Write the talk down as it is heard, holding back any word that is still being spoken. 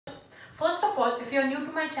First of all, if you are new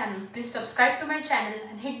to my channel, please subscribe to my channel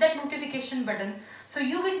and hit that notification button so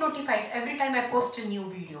you get notified every time I post a new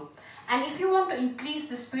video. And if you want to increase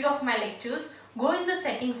the speed of my lectures, go in the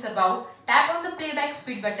settings above, tap on the playback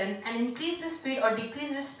speed button and increase the speed or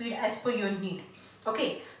decrease the speed as per your need.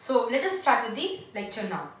 Okay, so let us start with the lecture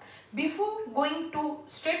now. Before going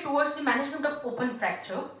straight towards the management of open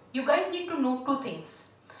fracture, you guys need to know two things.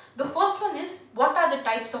 The first one is, what are the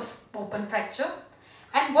types of open fracture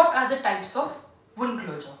and what are the types of wound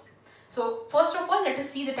closure. So first of all, let us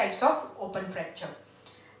see the types of open fracture.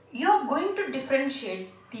 You are going to differentiate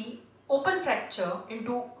the open fracture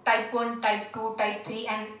into type 1, type 2, type 3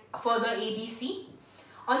 and further ABC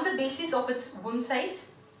on the basis of its wound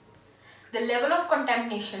size, the level of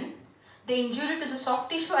contamination, the injury to the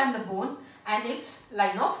soft tissue and the bone and its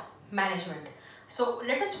line of management. So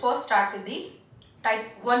let us first start with the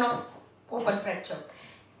type 1 of open fracture.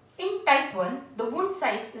 In type 1, the wound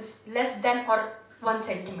size is less than or 1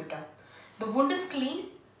 centimeter. The wound is clean,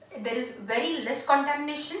 there is very less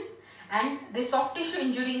contamination and the soft tissue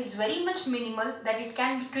injury is very much minimal that it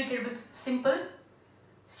can be treated with simple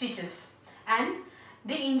stitches. And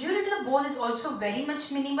the injury to the bone is also very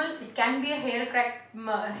much minimal. It can be a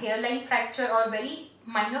hairline fracture or very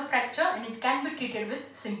minor fracture and it can be treated with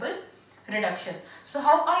simple reduction. So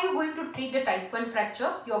how are you going to treat the type 1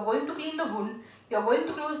 fracture? You are going to clean the wound, you are going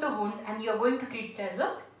to close the wound and you are going to treat it as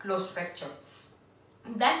a closed fracture.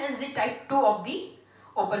 That is the type 2 of the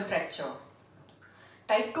open fracture.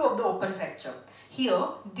 Type 2 of the open fracture. Here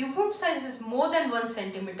the wound size is more than 1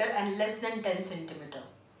 centimeter and less than 10 centimeter.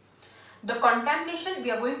 The contamination,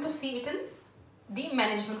 we are going to see it in the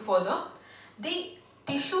management further. The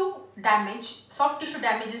tissue damage, soft tissue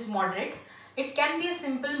damage is moderate. It can be a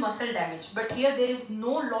simple muscle damage, but here there is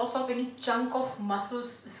no loss of any chunk of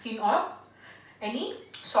muscles, skin or any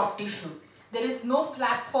soft tissue. There is no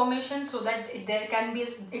flap formation so that it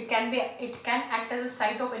can act as a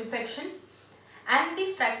site of infection, and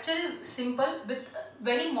the fracture is simple with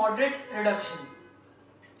very moderate reduction.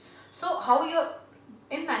 So how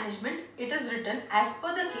in management it is written, as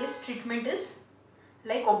per the case treatment is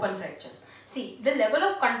like open fracture. See, the level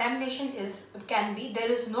of contamination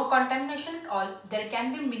there is no contamination at all, there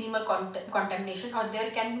can be minimal contamination or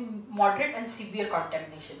there can be moderate and severe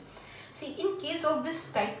contamination. See, in case of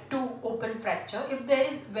this type 2 open fracture, if there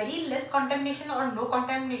is very less contamination or no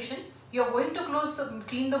contamination, you are going to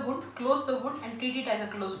clean the wound, close the wound and treat it as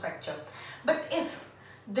a closed fracture. But if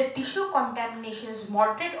the tissue contamination is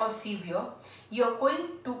moderate or severe, you are going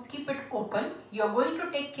to keep it open, you are going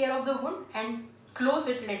to take care of the wound and close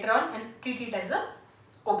it later on and treat it as a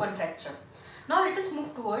open fracture. Now let us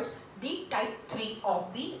move towards the type 3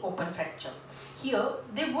 of the open fracture. Here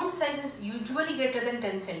the wound size is usually greater than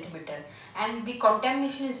 10 centimeter and the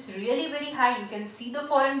contamination is really very high. You can see the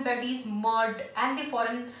foreign bodies, mud and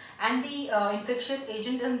the infectious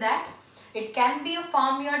agent in that. It can be a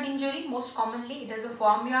farmyard injury, most commonly it is a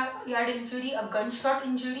farmyard injury, a gunshot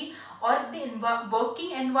injury, or the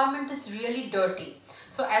working environment is really dirty.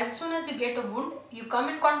 So as soon as you get a wound, you come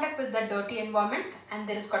in contact with that dirty environment and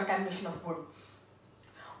there is contamination of wound.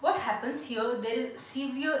 What happens here? There is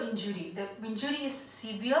severe injury. The injury is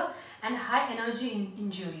severe and high energy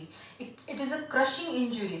injury. It is a crushing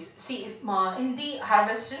injuries. See, if in the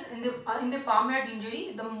harvester, in the farmyard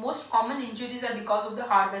injury, the most common injuries are because of the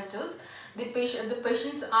harvesters. The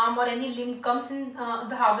patient's arm or any limb comes in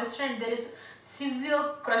the harvester and there is severe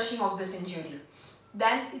crushing of this injury.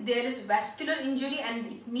 Then there is vascular injury and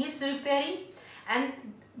it needs repairing, and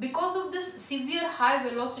because of this severe high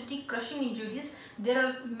velocity crushing injuries, there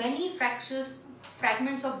are many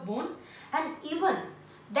fragments of bone, and even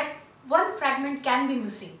that one fragment can be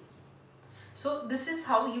missing. So this is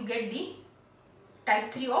how you get the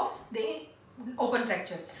type 3 of the open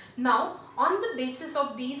fracture. Now on the basis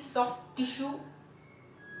of the soft tissue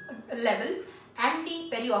level and the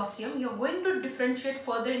periosteum, you are going to differentiate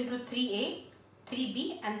further into 3A,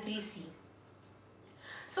 3B and 3C.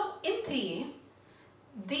 So in 3A,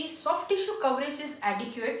 the soft tissue coverage is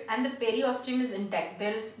adequate and the periosteum is intact.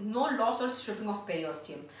 There is no loss or stripping of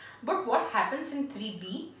periosteum. But what happens in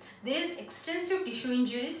 3B? There is extensive tissue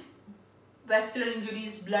injuries, vascular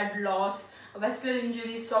injuries, blood loss, vascular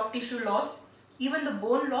injuries, soft tissue loss, even the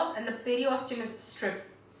bone loss, and the periosteum is stripped.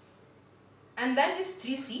 And then is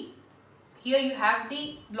 3C. Here you have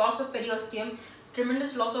the loss of periosteum,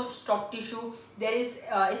 tremendous loss of soft tissue, there is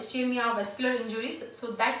ischemia, vascular injuries,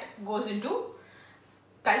 so that goes into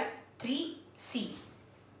type 3C.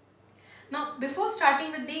 Now before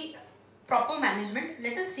starting with the proper management,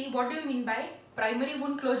 let us see what do you mean by primary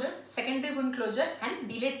wound closure, secondary wound closure and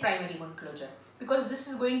delayed primary wound closure, because this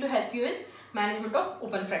is going to help you in management of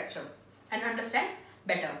open fracture. and understand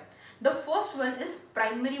better. The first one is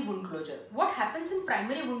primary wound closure. What happens in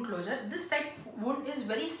primary wound closure? This type of wound is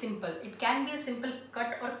very simple. It can be a simple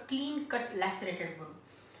cut or clean cut lacerated wound.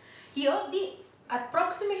 Here the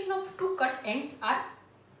approximation of two cut ends are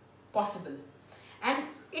possible, and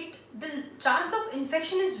the chance of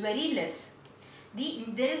infection is very less.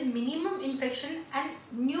 There is minimum infection and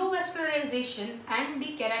neovascularization, and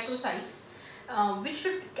the keratinocytes which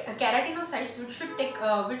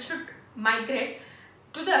should migrate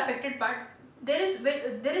to the affected part. There is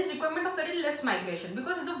requirement of very less migration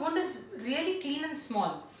because the wound is really clean and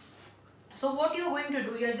small. So what you are going to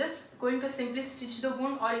do, you are just going to simply stitch the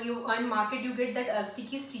wound, or in market you get that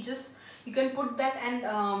sticky stitches. You can put that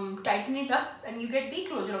and tighten it up, and you get the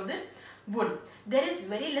closure of the wound. There is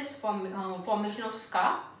very less formation of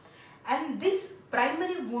scar, and this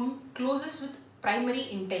primary wound closes with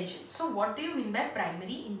primary intention. So what do you mean by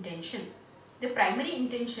primary intention? The primary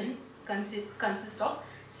intention consists of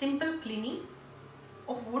simple cleaning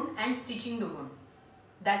of wound and stitching the wound.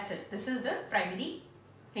 That's it. This is the primary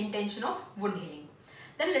intention of wound healing.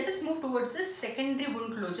 Then let us move towards the secondary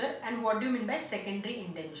wound closure. And what do you mean by secondary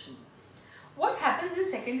intention? What happens in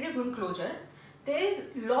secondary wound closure? There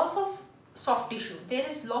is loss of soft tissue, there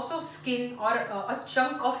is loss of skin or a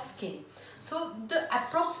chunk of skin. So the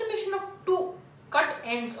approximation of two cut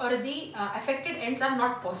ends or the affected ends are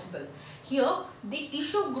not possible. Here the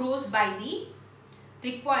tissue grows by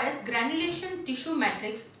requires granulation tissue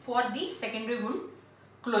matrix for the secondary wound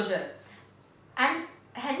closure, and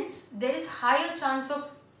hence there is higher chance of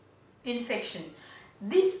infection.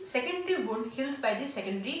 This secondary wound heals by the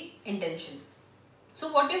secondary intention.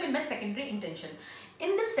 So what do you mean by secondary intention?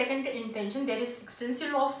 In this secondary intention, there is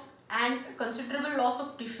extensive loss and considerable loss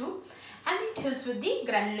of tissue, and it heals with the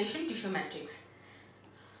granulation tissue matrix.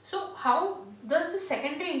 So how does the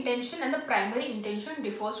secondary intention and the primary intention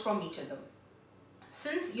differs from each other?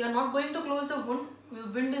 Since you are not going to close the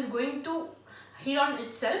wound is going to heal on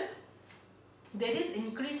itself, there is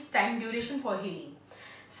increased time duration for healing.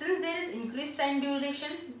 Since there is increased time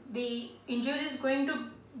duration, the injury is going to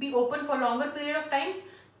be open for longer period of time,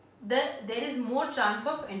 there is more chance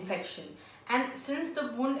of infection. And since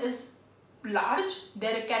the wound is large,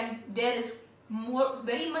 there is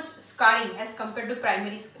very much scarring as compared to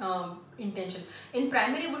primary intention. In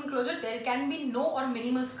primary wound closure, there can be no or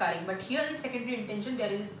minimal scarring, but here in secondary intention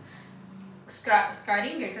there is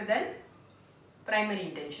scarring greater than primary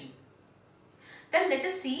intention. Then let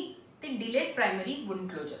us see the delayed primary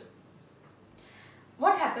wound closure.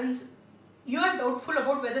 What happens? You are doubtful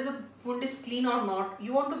about whether the wound is clean or not.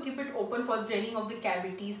 You want to keep it open for draining of the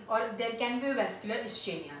cavities, or there can be a vascular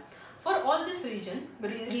ischemia. For all these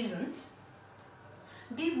reasons,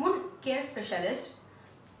 the wound care specialist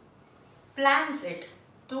plans it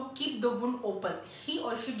to keep the wound open. He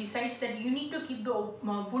or she decides that you need to keep the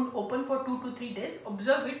wound open for 2 to 3 days,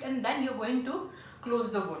 observe it, and then you are going to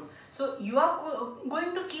close the wound. So you are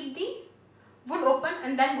going to keep the wound open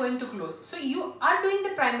and then going to close. So you are doing the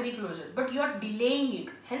primary closure, but you are delaying it.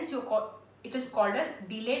 Hence it is called as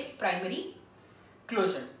delayed primary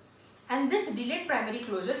closure. And this delayed primary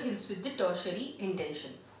closure heals with the tertiary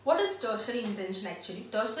intention. What is tertiary intention actually?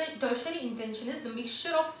 Tertiary intention is the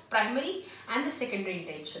mixture of primary and the secondary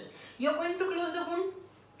intention. You are going to close the wound,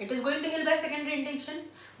 it is going to heal by secondary intention,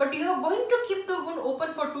 but you are going to keep the wound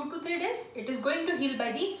open for 2 to 3 days, it is going to heal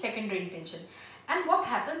by the secondary intention. And what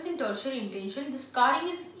happens in tertiary intention, the scarring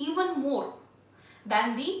is even more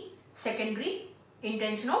than the secondary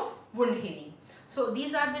intention of wound healing. So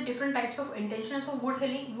these are the different types of intentions of wound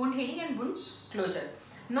healing and wound closure.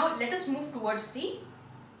 Now let us move towards the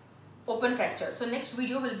open fracture. So next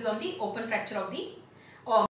video will be on the open fracture of the